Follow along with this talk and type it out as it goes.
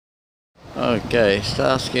Okay,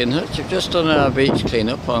 Starsky&Hutch have just done our beach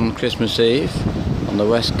clean-up on Christmas Eve on the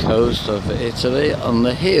west coast of Italy, on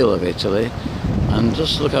the heel of Italy, and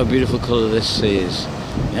just look how beautiful colour this sea is.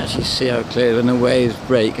 You can actually see how clear, when the waves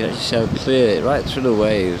break, you can actually see how clear, right through the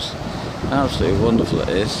waves. Absolutely wonderful it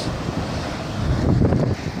is.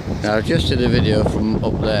 Now I just did a video from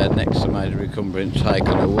up there next to my recumbent hike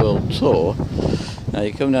on a world tour. Now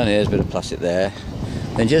you come down here, there's a bit of plastic there.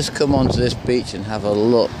 Then just come onto this beach and have a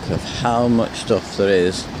look of how much stuff there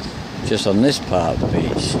is just on this part of the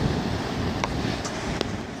beach.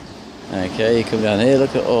 Okay, you come down here,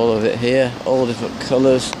 look at all of it here, all different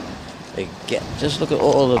colours. Just look at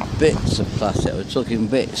all the bits of plastic. We're talking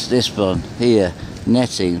bits, this one here,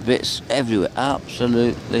 netting, bits everywhere,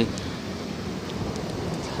 absolutely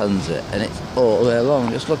tons of it, and it's all the way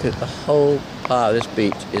along. Just look at the whole part of this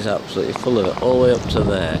beach is absolutely full of it, all the way up to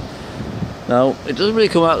there. Now, it doesn't really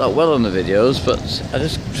come out that well on the videos, but I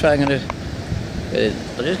just try and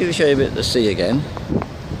I'll just show you a bit of the sea again.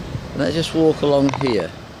 And let's just walk along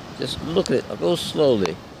here. Just look at it. I'll go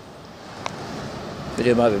slowly. The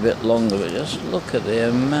video might be a bit longer, but just look at the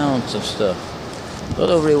amount of stuff. I don't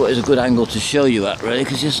know really what is a good angle to show you at, really,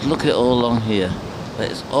 because just look at it all along here.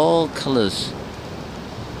 It's all colours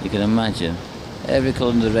you can imagine. Every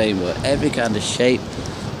colour in the rainbow, every kind of shape.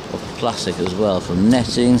 Plastic as well, from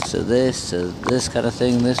nettings to this kind of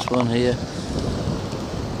thing, this one here.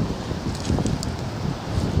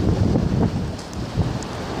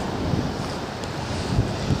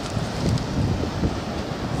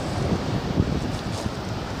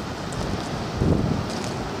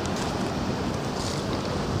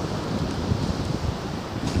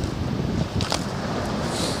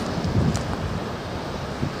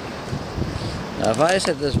 Now, if I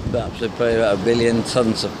said there's probably about 1 billion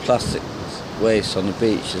tons of plastic waste on the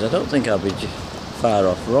beaches, I don't think I'll be far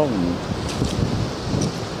off wrong.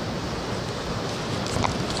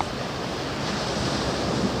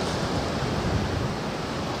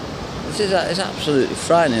 It's absolutely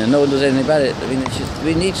frightening, and no one does anything about it. I mean,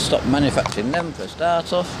 we need to stop manufacturing them for a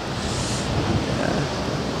start off.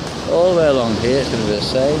 Yeah. All the way along here, it's going to be the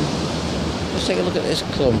same. Just take a look at this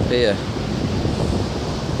clump here.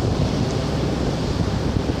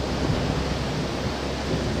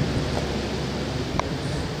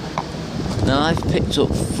 Now I've picked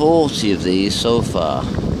up 40 of these so far,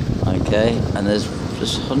 okay, and there's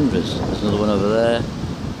just hundreds. There's another one over there,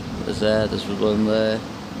 there's one there.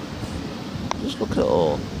 Just look at it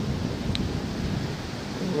all.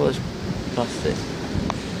 All this plastic.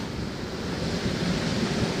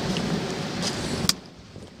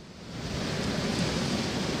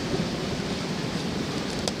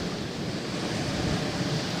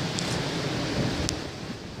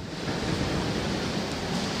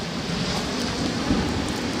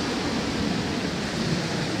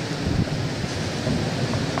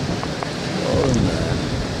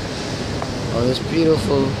 Oh, this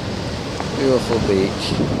beautiful, beautiful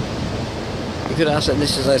beach. You could ask that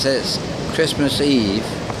this is, as I said, it's Christmas Eve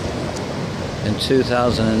in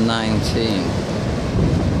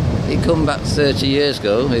 2019. You come back 30 years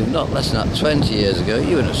ago, if not less than that, 20 years ago,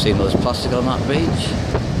 you wouldn't have seen all this plastic on that beach.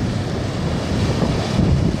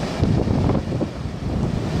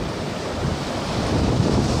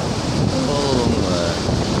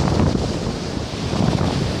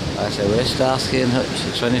 So we're Starsky&Hutch,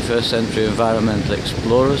 the 21st century environmental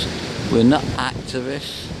explorers. We're not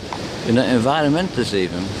activists, we're not environmentalists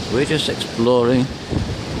even. We're just exploring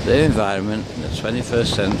the environment in the 21st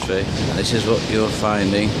century, and this is what you're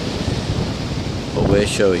finding, what we're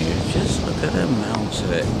showing you. Just look at the amount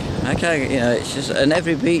of it. I can't, it's just, and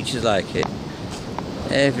every beach is like it.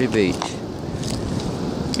 Every beach.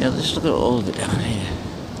 Just look at all of it down here.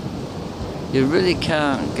 You really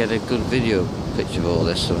can't get a good video picture of all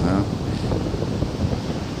this somehow.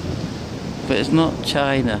 But it's not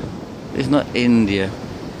China, it's not India,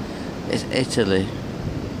 it's Italy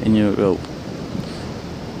in Europe.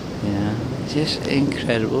 Yeah, it's just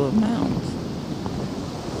incredible amount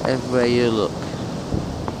everywhere you look.